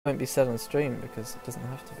Won't be said on stream because it doesn't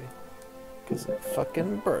have to be. Because it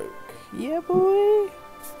fucking broke. Yeah, boy!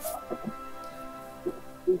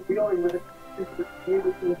 Let's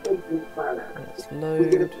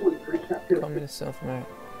load Communist South America.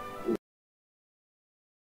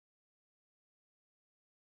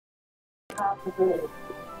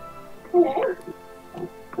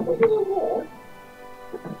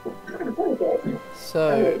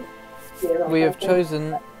 So, we have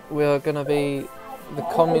chosen, we are going to be the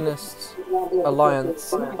Communist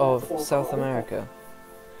Alliance of South America.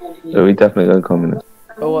 Are we definitely going communist?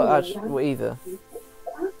 Or well, actually, well, either.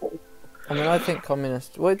 I mean, I think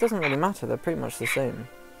communist, well, it doesn't really matter, they're pretty much the same.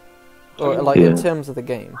 Or, like, in terms of the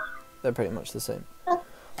game, they're pretty much the same.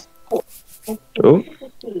 Oh,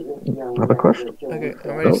 another question. Okay,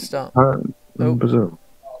 I'm ready to start. Brazil.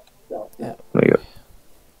 Yeah. There you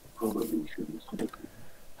go.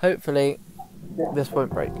 Hopefully, this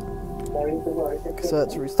won't break. Because I had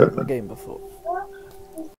to restart the game before.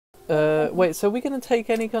 Wait, so are we going to take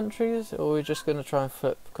any countries, or are we just going to try and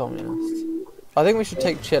flip communists? I think we should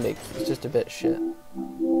take Chile, because it's just a bit shit. And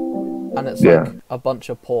it's like a bunch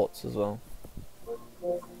of ports as well.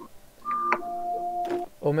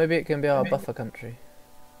 Or maybe it can be our buffer country.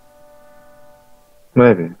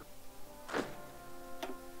 Maybe.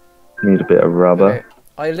 Need a bit of rubber. Okay.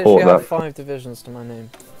 I literally have 5 divisions to my name.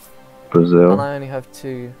 Brazil. And I only have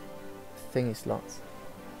 2 thingy slots.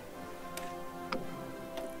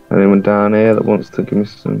 Anyone down here that wants to give me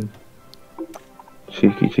some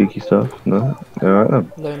cheeky stuff? No? Alright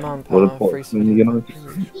then. Low manpower, free speed.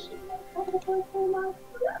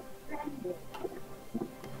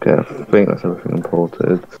 Okay, I think that's everything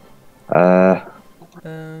imported.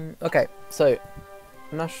 Okay, so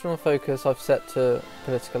national focus I've set to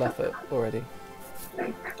political effort already.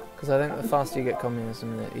 Because I think the faster you get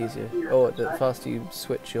communism, the easier. Or the faster you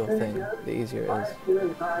switch your thing, the easier it is.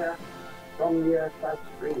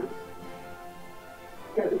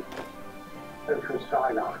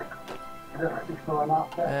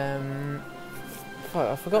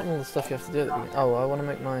 I've forgotten all the stuff you have to do at the beginning. Oh, I want to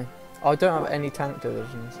make my... I don't have any tank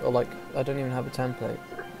divisions, or like, I don't even have a template.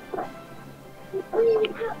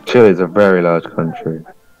 Chile's a very large country.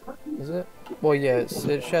 Is it? Well, yeah,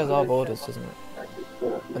 it shares our borders, doesn't it?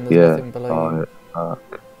 And there's nothing below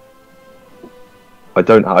you. I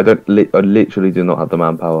literally do not have the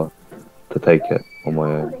manpower to take it on my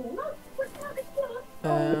own.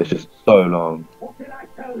 It's just so long.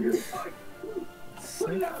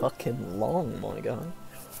 So fucking long, my guy.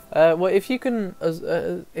 Well, if you can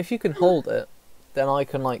hold it, then I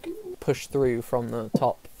can like push through from the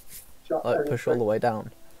top, like push all the way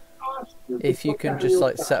down. If you can just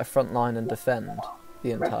like set a front line and defend the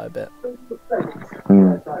entire bit.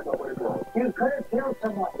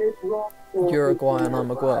 Uruguay and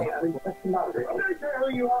Uruguay.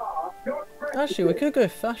 Actually, we could go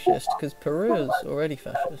fascist because Peru is already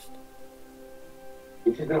fascist.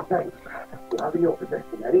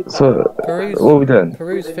 So, what are we doing?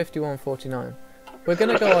 Peru's 51-49. We're going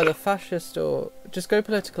to go either fascist or... Just go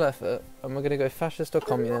political effort, and we're going to go fascist or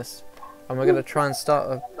communist, and we're going to try and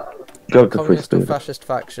start a communist or fascist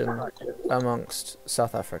faction amongst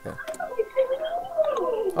South Africa.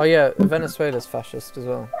 Oh yeah, Venezuela's fascist as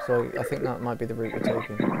well, so I think that might be the route we're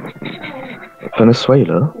taking.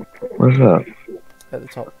 Venezuela? Where's that? At the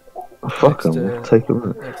top. Oh, fuck them, take a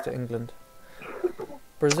look. Next to England.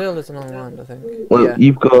 Brazil is an land, I think. Well, yeah.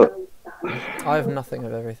 You've got... I have nothing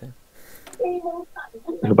of everything.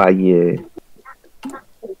 About a year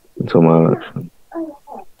until my election.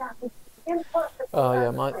 Oh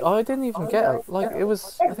yeah, I didn't even get it. Like, it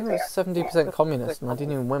was... I think it was 70% communist, and I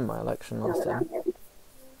didn't even win my election last time.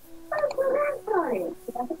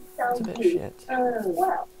 It's a bit shit.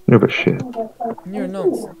 You're a bit shit. You're a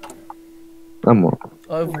nonsense. I'm what?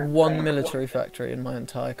 I have 1 military factory in my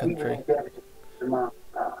entire country. I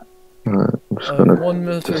have 1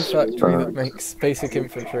 military factory that makes basic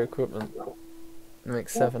infantry equipment. It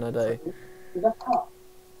makes 7 a day.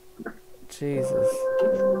 Jesus.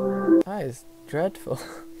 That is dreadful.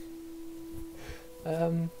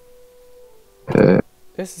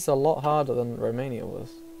 This is a lot harder than Romania was.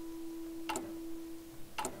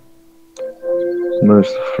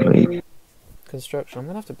 Most fleet. Construction. I'm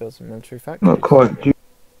gonna have to build some military factories. Not quite.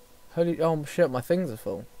 Holy, oh shit, my things are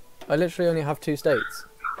full. I literally only have 2 states.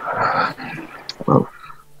 Oh.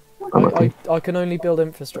 I can only build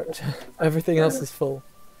infrastructure. Everything else is full.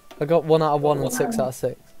 I got 1 out of 1 and 6 out of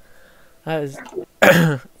 6. That is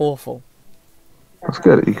awful. That's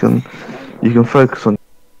good. You can focus on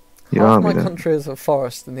your half army. My country is a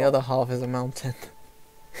forest and the other half is a mountain.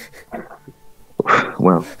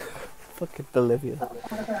 Well. Fucking Bolivia.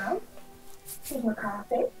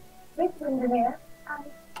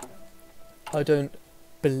 I don't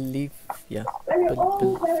believe you.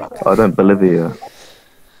 I don't believe you.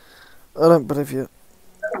 I don't believe you.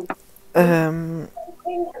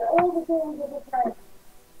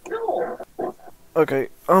 Okay,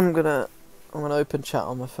 I'm gonna open chat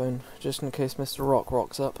on my phone just in case Mr. Rock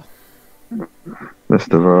rocks up.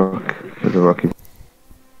 Mr. Rock, Mr. Rocky.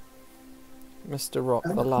 Mr. Rock,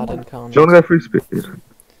 the lad incarnate. Do you want to go 3 speed?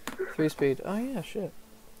 3 speed? Oh yeah, shit.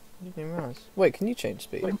 I didn't even realise. Wait, can you change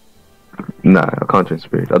speed? Nah, I can't change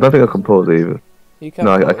speed. I don't think I can pause either. You can.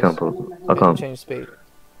 No, pause. I can't pause. I Can can't change speed.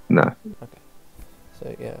 Nah. Okay.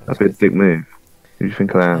 So yeah. That'd be a dick move. Who do you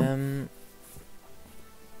think I am?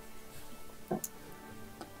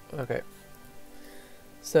 Okay.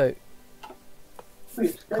 So.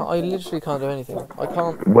 I literally can't do anything. I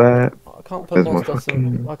can't. Where? I can't put more stuff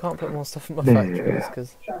in. I can't put more stuff in my factories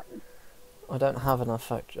because I don't have enough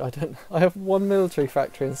factory. I have 1 military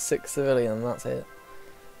factory and 6 civilian. That's it.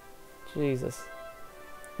 Jesus.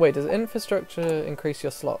 Wait, does infrastructure increase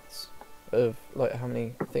your slots of like how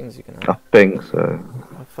many things you can have? I think so.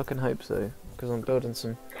 I fucking hope so because I'm building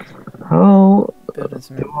some. How? Building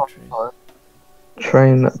some infantries.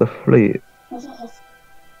 Train the fleet.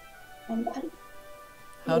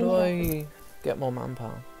 How do I get more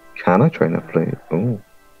manpower? Can I train a fleet? Oh.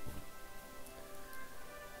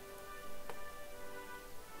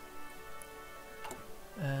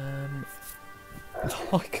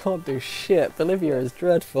 I can't do shit. Bolivia is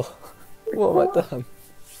dreadful. What have I done?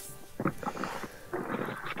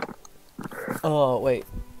 Oh wait,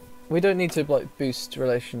 we don't need to like boost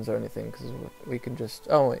relations or anything because we can just.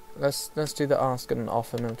 Oh wait, let's do the ask and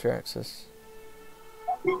offer military access.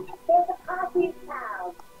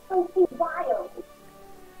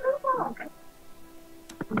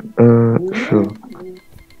 Sure.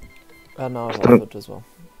 No, I've offered as well.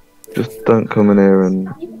 Just don't come in here and.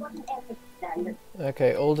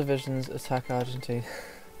 Okay, all divisions attack Argentina.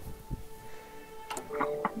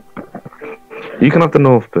 You can have the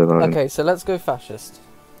North Bill. Okay, so let's go fascist.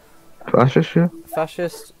 Fascist, yeah?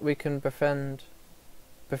 Fascist, we can befriend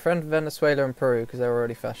Venezuela and Peru because they're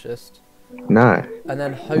already fascist. No. And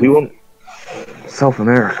then we want South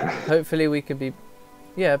America. Hopefully we could be.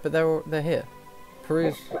 Yeah, but they're here.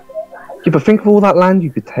 Peru's. Yeah, but think of all that land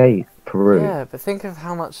you could take. Peru. Yeah, but think of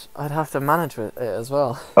how much I'd have to manage with it as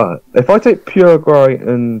well. If I take Paraguay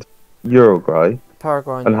and Uruguay.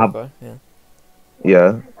 Paraguay and Uruguay, yeah. Yeah,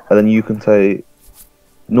 and then you can take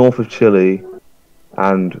north of Chile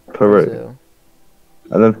and Peru. Brazil.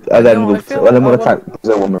 And then we'll attack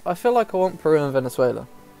Brazil. I feel like I want Peru and Venezuela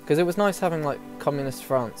because it was nice having like communist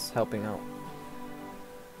France helping out.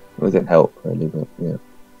 Well, it didn't help really, but yeah.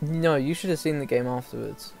 No, you should have seen the game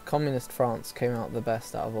afterwards. Communist France came out the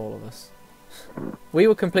best out of all of us. We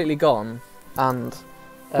were completely gone, and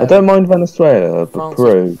I don't mind Venezuela, but France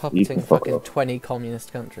Peru, was puppeting fucking 20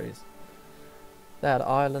 communist countries. They had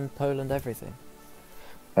Ireland, Poland, everything.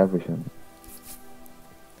 Everything.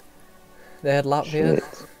 They had Latvia.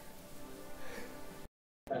 Shit.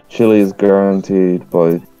 Chile is guaranteed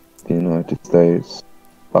by the United States.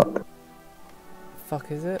 Fuck. Fuck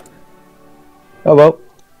is it? Oh well.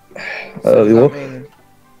 So does that mean...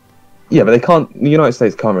 Yeah, but they can't. The United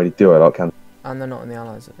States can't really do it, like, can? And they're not in the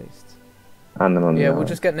Allies, at least. And they're not. Yeah, we'll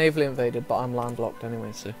just get navally invaded, but I'm landlocked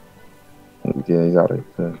anyway, so. Yeah, exactly.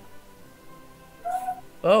 So.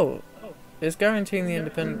 Oh, it's guaranteeing the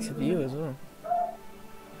independence of you as well.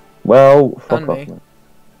 Well, fuck and off. Me.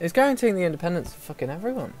 It's guaranteeing the independence of fucking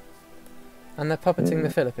everyone. And they're puppeting the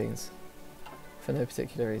Philippines. For no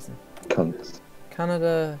particular reason. Cunts.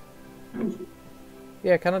 Canada...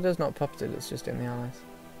 Yeah, Canada's not puppeted, it's just in the Allies.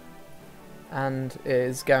 And it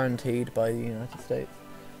is guaranteed by the United States.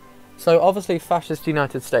 So obviously fascist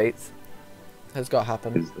United States has got to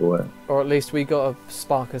happen. Or at least we got to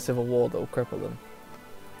spark a civil war that will cripple them.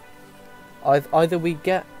 Either we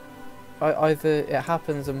get... Either it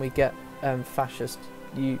happens and we get fascist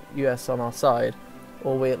US on our side,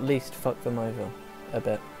 or we at least fuck them over a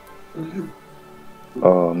bit.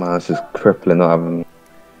 Oh man, it's just crippling not having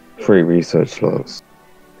free research slots.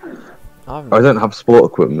 I don't have sport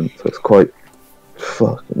equipment, so it's quite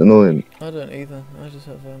fucking annoying. I don't either. I just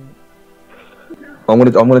have I'm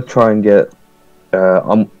gonna try and get.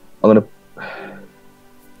 I'm gonna.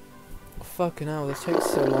 Fucking hell, this takes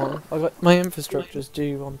so long. I got my infrastructure's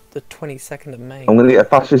due on the 22nd of May. I'm gonna get a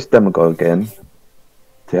fascist demagogue in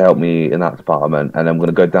to help me in that department, and I'm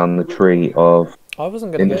gonna go down the tree of. I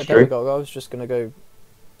wasn't gonna get a demagogue. I was just gonna go.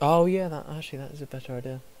 Oh yeah, that is a better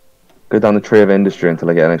idea. Go down the tree of industry until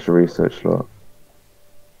I get an extra research slot.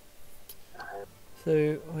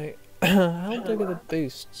 So wait, how big are the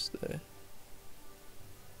boosts though?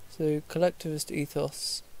 So collectivist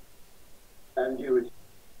ethos.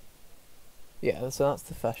 Yeah, so that's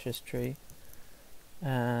the fascist tree.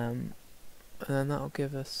 And then that'll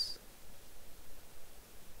give us.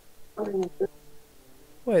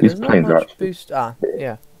 Wait, there's not much boost. Ah,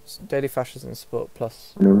 yeah. Daily fascism support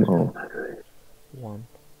plus 1.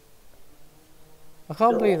 I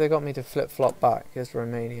can't believe they got me to flip flop back as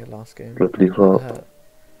Romania last game. Flip-flop.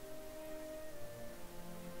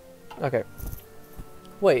 Okay.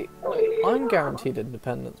 Wait, I'm guaranteed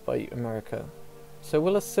independence by America. So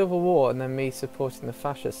will a civil war and then me supporting the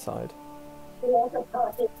fascist side?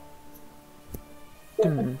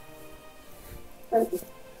 Hmm.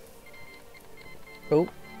 Oh.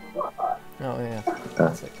 Oh yeah.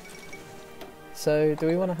 Classic. So do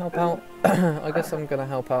we want to help out? I guess I'm going to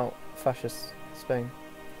help out fascist Spain.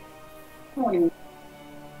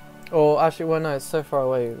 Or actually, well no, it's so far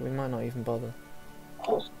away, we might not even bother.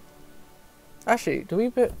 Actually, do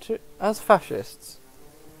we as fascists?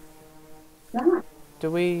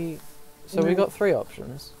 Do we? So we got 3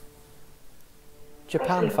 options: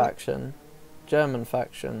 Japan faction, German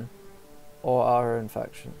faction, or our own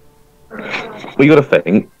faction. Well, you got to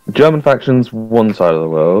think. German faction's one side of the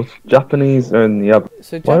world. Japanese are in the other.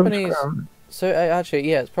 So Japanese. So actually,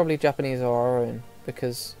 yeah, it's probably Japanese or our own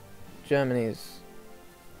because Germany's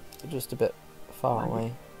just a bit far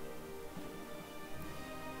away.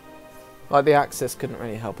 Like the Axis couldn't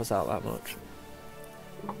really help us out that much.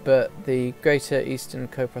 But the Greater Eastern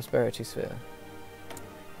Co-Prosperity Sphere.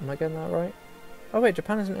 Am I getting that right? Oh wait,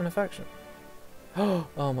 Japan isn't in a faction.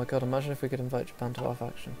 Oh my god, imagine if we could invite Japan to our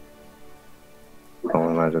faction.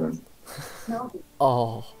 Can't imagine.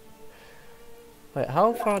 Oh. Wait,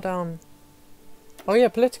 how far down? Oh yeah,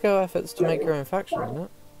 political efforts to make your own faction, isn't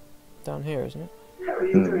it? Down here, isn't it?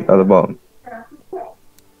 At the bottom.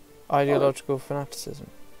 Ideological fanaticism.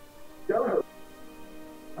 No.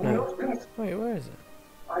 Wait, where is it?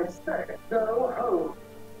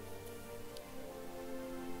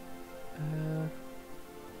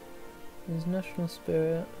 There's national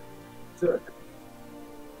spirit.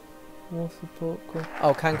 War support.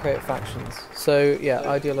 Oh, can create factions. So yeah,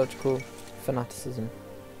 ideological fanaticism.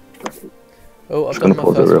 Oh, I've done my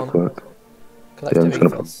first one. Collective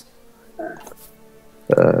ethos.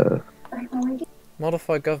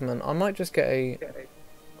 Modify government. I might just get a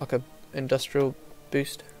industrial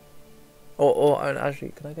boost. Or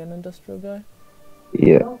actually, can I get an industrial guy?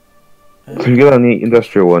 Yeah. So if you go on the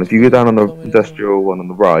industrial one, if you go down on the industrial one on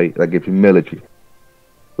the right, that gives you military.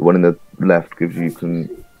 The one in the left gives you some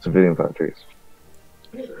civilian factories.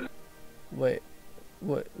 Wait,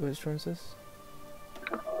 which one's this?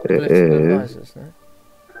 It is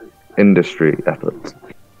industry efforts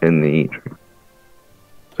in the E tree.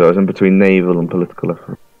 So it's in between naval and political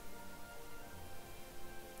effort.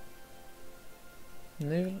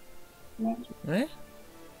 Naval? Eh?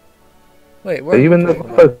 Wait, where are you in the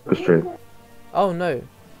focus tree? Oh no,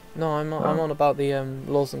 I'm on about the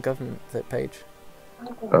laws and government page.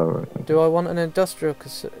 Oh right. Do I want an industrial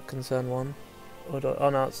concern one? Or oh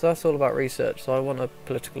no, so that's all about research. So I want a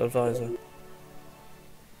political advisor.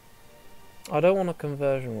 I don't want a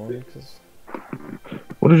conversion one because.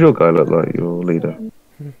 What does your guy look like? Your leader?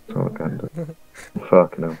 Propaganda.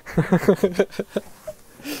 Fucking hell.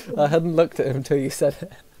 I hadn't looked at him until you said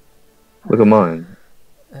it. Look at mine.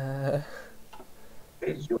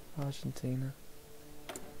 Argentina.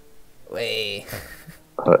 Wait.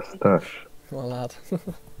 That's Dash. Well, lad.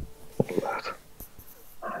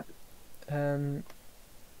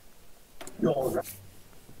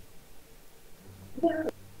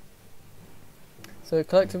 So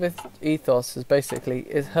collective ethos is basically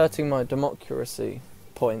hurting my democracy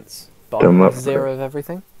points, but I have 0 of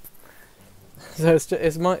everything. So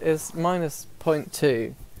it's minus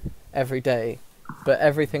 0.2 every day, but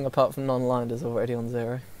everything apart from non-aligned is already on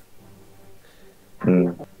 0.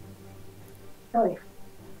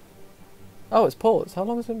 Oh, it's paused. How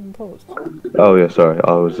long has it been paused? Oh yeah, sorry.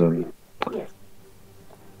 I was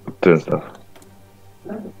doing stuff.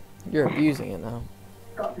 You're abusing it now.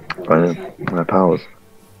 I am. My powers.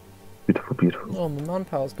 Beautiful, beautiful. Oh, my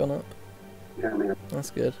manpower's gone up.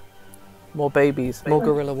 That's good. More babies. More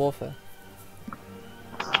guerrilla warfare.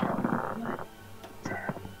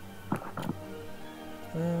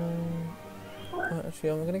 Actually,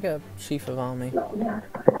 I'm gonna get a chief of army. I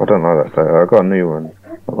don't like that player. I got a new one.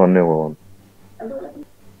 I got a newer one.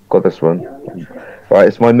 Got this one. Right,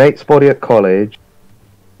 it's my mate's body at college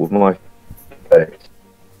with my face.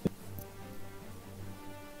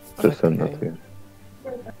 Just send that to you.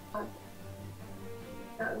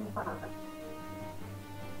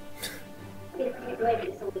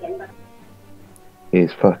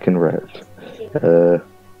 He's fucking ripped.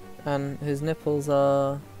 And his nipples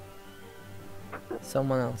are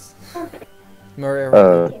someone else. Maria.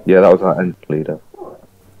 Yeah, that was our end leader.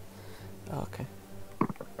 Oh, okay.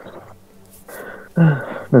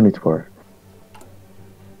 No need to worry.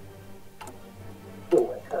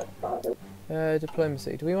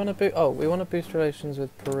 Diplomacy. Do we want to boost? Oh, we want to boost relations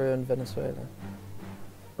with Peru and Venezuela.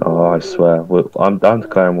 Oh, I swear. I'm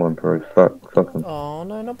declaring war on Peru. Fuck them. Oh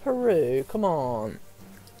no, not Peru! Come on.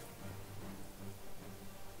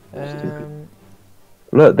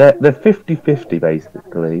 Look, they're 50-50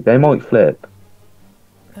 basically. They might flip.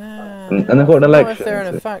 And they've got an election. If they're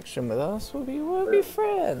in a faction with us, we'll be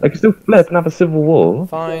friends. They can still flip and have a civil war.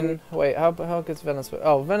 Fine. Wait, how good's Venezuela?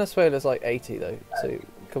 Oh, Venezuela's like 80 though. So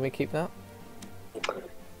can we keep that?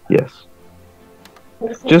 Yes.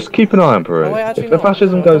 Just keep an eye on Peru. Oh, wait, if the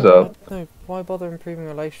fascism goes up... No, why bother improving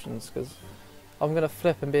relations? Because I'm going to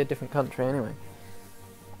flip and be a different country anyway.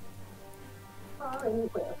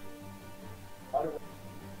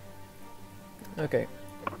 Okay.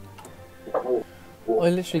 I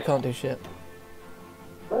literally can't do shit.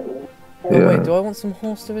 Oh, Yeah. wait, do I want some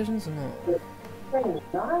horse divisions or not?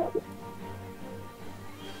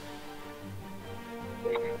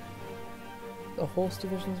 The horse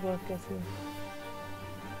division's worth getting.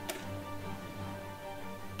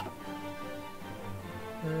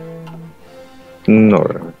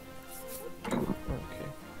 Not really. Okay.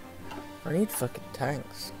 I need fucking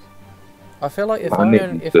tanks. I feel like if I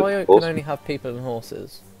I can only have people and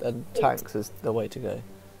horses, then tanks is the way to go.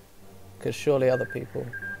 Because surely other people.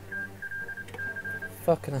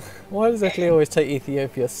 Fucking. Why does Italy always take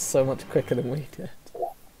Ethiopia so much quicker than we did?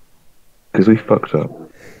 Because we fucked up.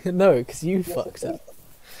 No, because you fucked up.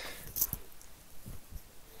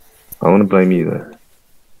 I want to blame you there.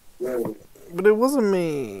 But it wasn't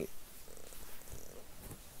me.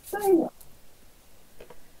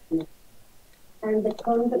 And the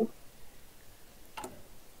convent.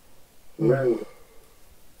 I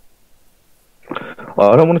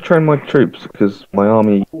don't want to train my troops because my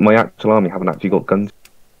actual army haven't actually got guns.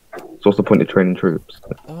 So what's the point of training troops?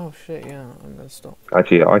 Oh shit, yeah, I'm gonna stop.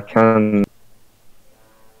 Actually, I can...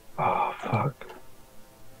 Oh, fuck.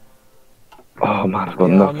 Oh man, I've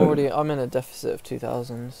got nothing. I'm in a deficit of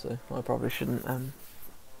 2,000, so I probably shouldn't, Yeah,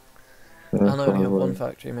 I only have one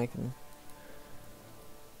factory making...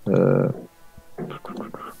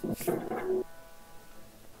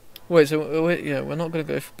 Wait, so yeah, we're not gonna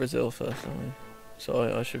go for Brazil first, are we?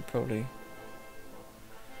 So I should probably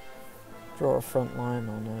draw a front line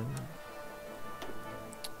on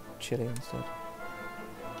Chile instead.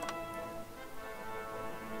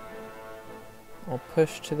 I'll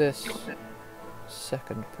push to this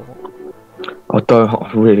second port. I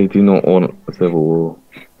really do not want a civil war.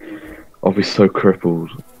 I'll be so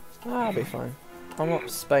crippled. I'll be fine. I'm not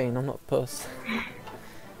Spain, I'm not Puss.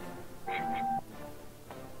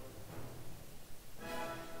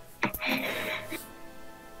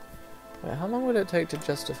 Wait, how long would it take to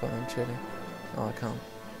justify in Chile? Oh, I can't.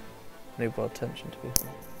 Need world tension to be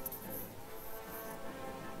fair.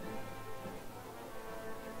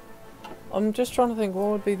 I'm just trying to think what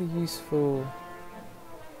would be the useful...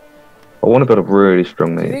 I want to build a really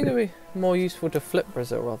strong Do you navy. think it would be more useful to flip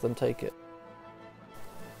Brazil rather than take it?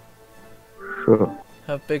 Sure.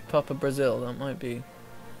 Have Big Papa Brazil, that might be...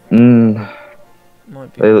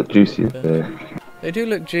 Might be. They look juicy there. They do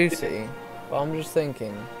look juicy, but I'm just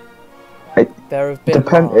thinking... It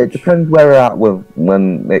depends where we're at with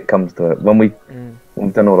when it comes to it. When we've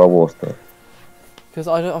done all our war stuff. Because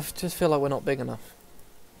I just feel like we're not big enough.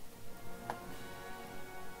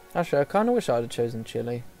 Actually, I kind of wish I'd have chosen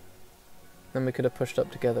Chile. Then we could have pushed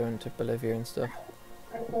up together into Bolivia and stuff.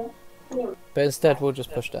 But instead, we'll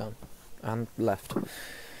just push down and left.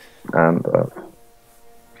 And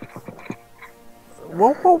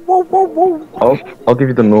whoa, whoa, whoa, whoa, whoa! I'll give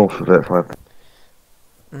you the north of it if I.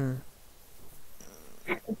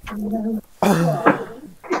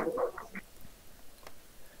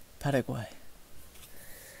 Paraguay.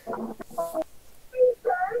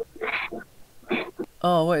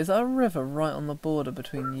 Oh wait, is that a river right on the border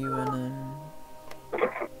between you and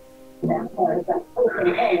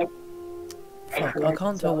Fuck, I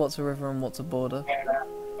can't tell what's a river and what's a border.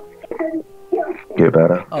 Get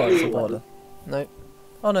better. Oh, it's a border. Nope.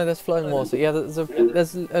 Oh no, there's flowing water. Yeah,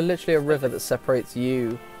 there's literally a river that separates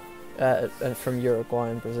you from Uruguay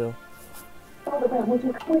and Brazil.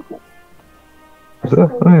 Is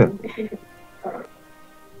there? Oh yeah.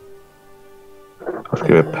 That's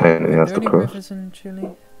good. A pain in the ass to Are there any cross. rivers in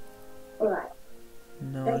Chile?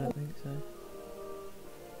 No, I don't think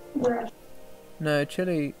so. No,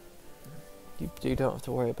 Chile, you don't have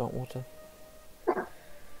to worry about water.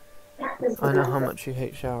 I know how much you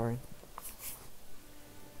hate showering.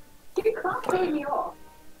 You can't turn me off.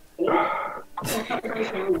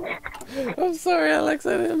 I'm sorry, Alex,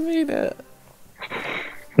 I didn't mean it.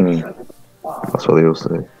 That's what they all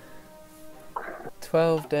say.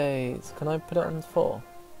 12 days. Can I put it on 4?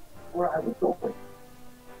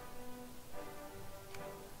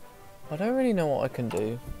 I don't really know what I can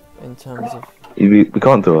do in terms of We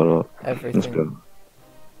can't do a lot. everything.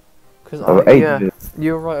 Because yeah,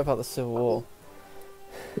 you're right about the Civil War.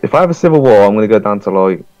 If I have a civil war, I'm going to go down to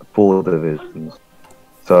like 4 divisions.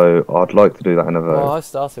 So I'd like to do that in a Well, vote. I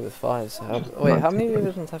started with 5. So wait, how many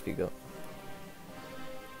divisions have you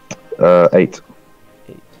got? 8.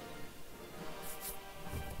 8.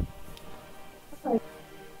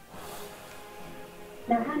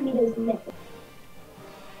 Now hand me those nipples.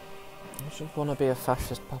 I just want to be a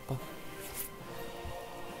fascist papa.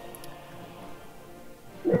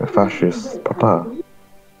 A fascist papa.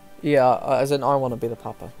 Yeah, as in I want to be the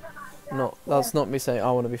papa. That's not me saying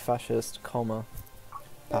I want to be fascist, comma,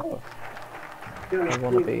 papa. I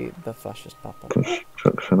want to be the fascist papa.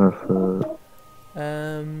 Construction effort.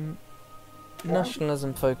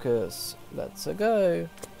 Nationalism focus. Let's go.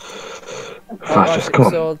 Fascist, come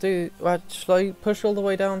on. So I'll do. Shall I push all the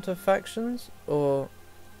way down to factions, or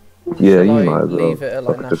Yeah, shall you I might as well. leave it at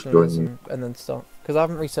like I could just join you. nationalism and then start? Because I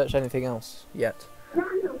haven't researched anything else yet.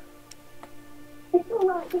 It's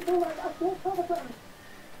alright, it's alright. I'll do it for the brand.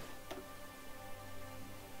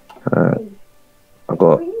 I've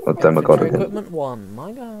got a Infantry democratic. equipment 1,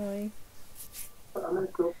 my guy.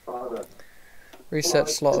 Research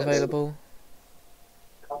slot available.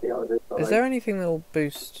 Is there anything that will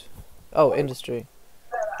boost? Oh, industry.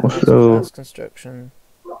 Also, Mass construction.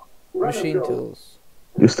 Machine tools.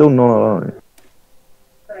 you're still not alive.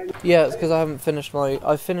 Yeah, it's because I haven't finished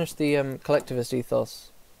I finished the collectivist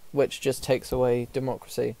ethos, which just takes away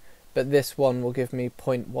democracy. But this one will give me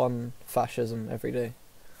 0.1 fascism every day.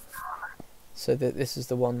 So this is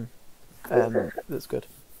the one that's good.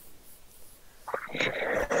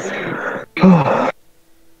 God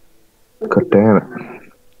damn it.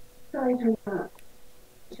 Sorry to interrupt.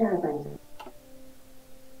 Shadowbang.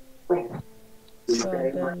 Wait. I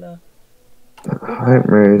ain't My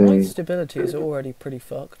really stability is already pretty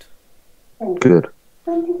fucked. good.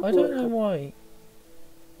 I don't know why.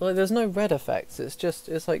 Like, there's no red effects.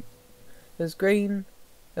 It's like there's green,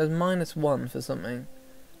 there's -1 for something,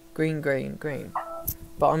 green, green, green.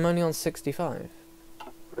 But I'm only on 65.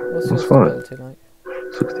 What's your That's fine. stability like?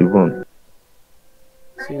 61.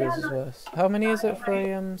 So yours is worse. How many is it for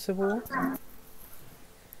a Civil War?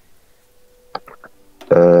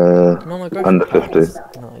 Non-aggression Under 50. powers.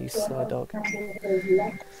 No, you sly dog.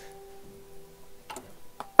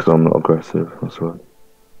 Because I'm not aggressive, that's right.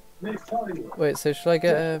 Wait, so should I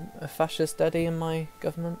get a fascist daddy in my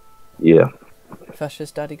government? Yeah.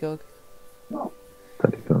 Fascist daddy gog? There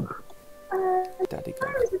you go. Daddy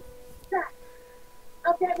gog.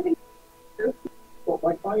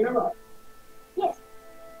 Yes.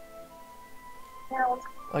 Now,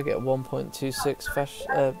 I get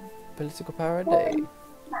 1.26 political power a day.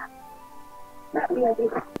 that we are doing.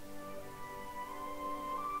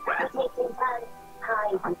 Taking time.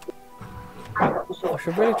 Hi. I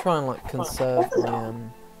should really try and like conserve my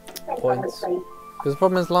points. Because the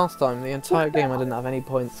problem is last time, the entire game I didn't have any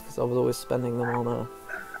points because I was always spending them on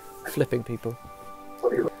flipping people.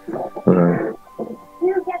 Right.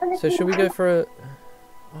 So should we go for a...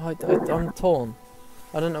 Oh, I'm torn.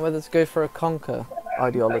 I don't know whether to go for a conquer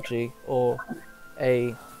ideology or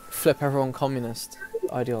a flip everyone communist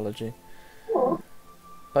ideology.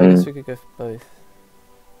 But I guess we could go for both.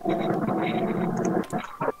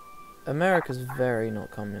 America's very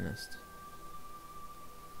not communist.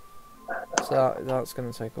 So that's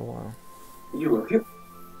going to take a while.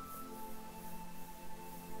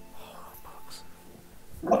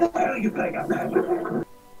 What the hell are you playing up there?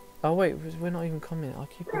 Oh wait, we're not even communist. I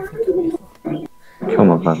keep on thinking Come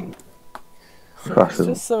on, man. I'm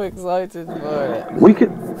Fascism. just so excited for it.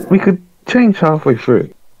 We could change halfway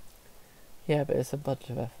through. Yeah, but it's a bunch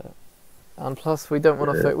of effort. And plus, we don't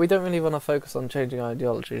want to. We don't really want to focus on changing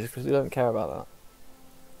ideologies because we don't care about that.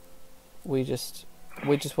 We just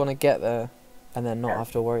want to get there, and then not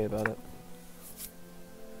have to worry about it.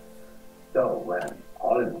 So,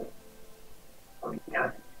 Hollywood.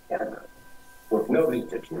 With nobody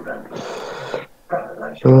to do that.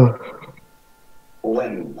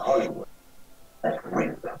 When Hollywood, that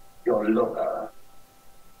rip, your looker,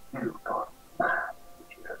 you've gone mad.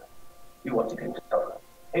 You want to control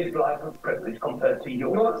his life of privilege compared to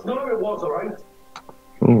yours. No, that's not how it was, alright?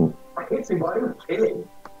 Ooh. I hit him, but I didn't kill him.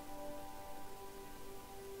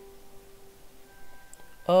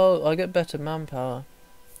 Oh, I get better manpower.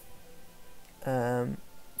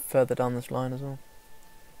 Further down this line as well.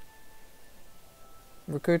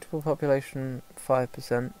 Recruitable population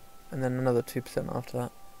 5%, and then another 2% after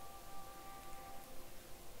that.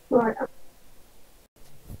 Right.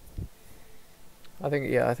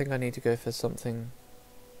 I think I need to go for something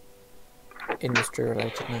industry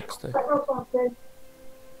related next though.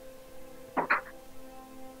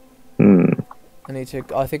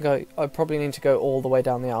 I think I probably need to go all the way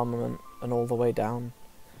down the armament and all the way down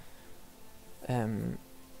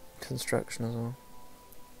construction as well.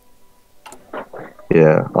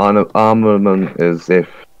 Yeah, armament is if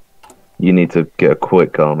you need to get a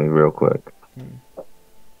quick army real quick.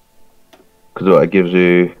 Because what it gives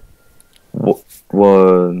you,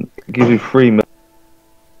 it gives you 3 million.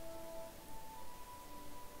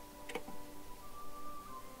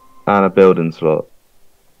 And a building slot.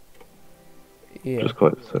 Yeah. Just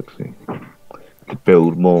quite sexy. To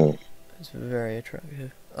build more. It's very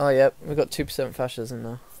attractive. Oh yep, we've got 2% fascism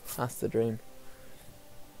now. That's the dream.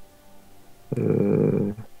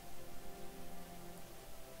 Go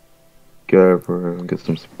over and get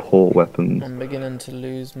some support weapons. I'm beginning to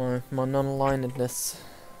lose my non-alignedness.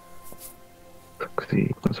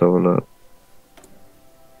 Let's have a look.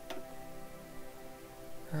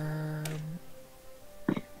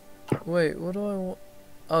 Wait, what do I want?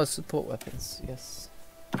 Oh, support weapons, yes.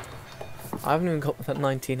 I haven't even got that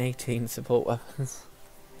 1918 support weapons.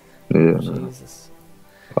 Yeah. Jesus.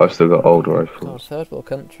 I've still got old rifles. God, third world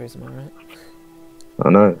countries, am I right? I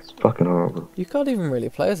know, it's fucking horrible. You can't even really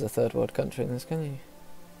play as a third world country in this, can you?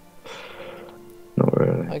 Not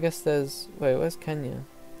really. I guess there's... Wait, where's Kenya?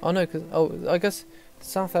 Oh no, cause... Oh, I guess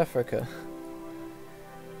South Africa.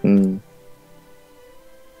 But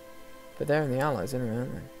they're in the Allies anyway,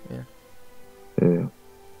 aren't they? Yeah. Yeah.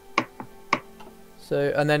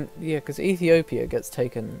 So, and then, yeah, because Ethiopia gets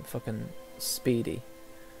taken fucking speedy.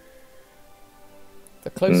 The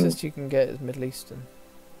closest you can get is Middle Eastern.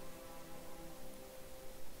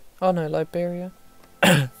 Oh no, Liberia.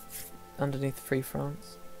 Underneath Free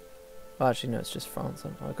France. Oh, actually, no, it's just France.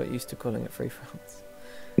 I got used to calling it Free France.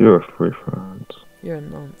 You're a Free France. You're a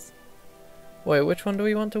nonce. Wait, which one do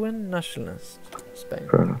we want to win? Nationalist. Spain.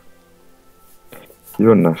 Fair enough.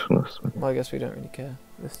 You're a nationalist, man. Well, I guess we don't really care.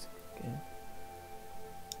 This game.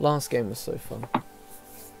 Last game was so fun.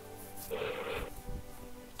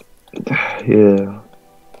 Yeah.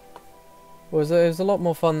 It was a lot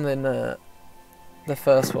more fun than the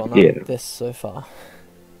first one. Yeah. This so far.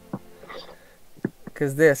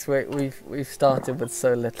 Because this we've started with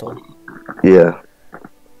so little. Yeah.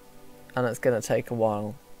 And it's gonna take a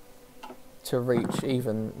while to reach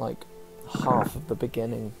even like half of the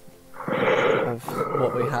beginning of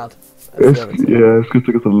what we had. It's gonna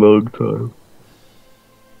take us a long time.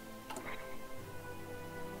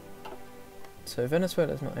 So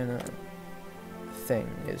Venezuela's not in a thing,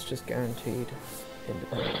 it's just guaranteed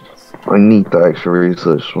independence. I need that extra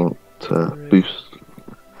research to boost.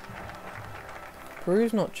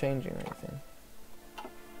 Peru's not changing anything.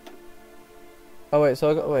 Oh wait,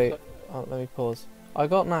 so let me pause. I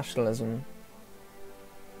got nationalism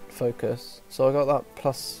focus, so I got that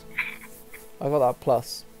plus,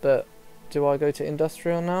 but do I go to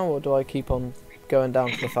industrial now, or do I keep on going down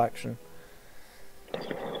to the faction?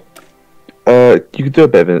 You could do a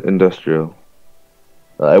bit of industrial.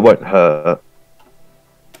 It won't hurt.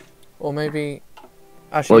 Or maybe...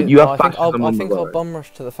 Actually, well, you have I think I'll bum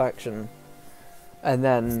rush to the faction, and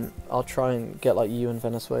then I'll try and get like you and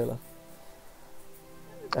Venezuela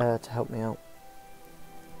to help me out.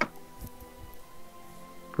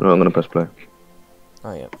 Right, I'm gonna press play.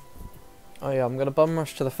 Oh yeah, I'm gonna bum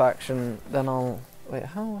rush to the faction, then I'll... Wait,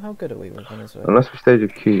 how good are we with Venezuela? Unless we stage a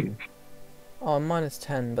queue. Oh, I'm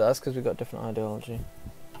 -10, but that's because we've got different ideology.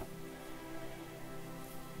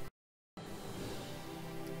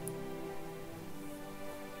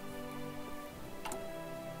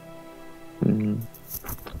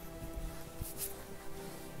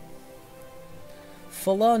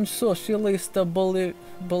 Falange Socialista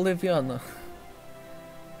Boliviana.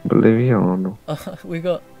 Boliviano. we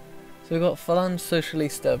got Falange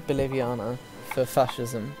Socialista Boliviana for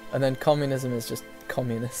fascism, and then communism is just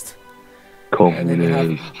communist. And then you have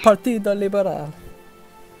Partido Liberal,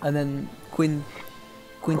 and then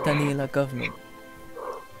Quintanilla government.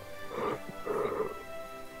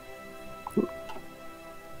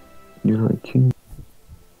 United Kingdom.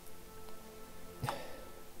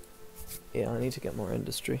 Yeah, I need to get more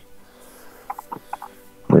industry.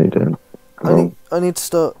 No, you don't. I need to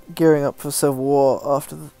start gearing up for civil war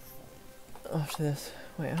after this.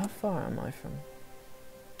 Wait, how far am I from?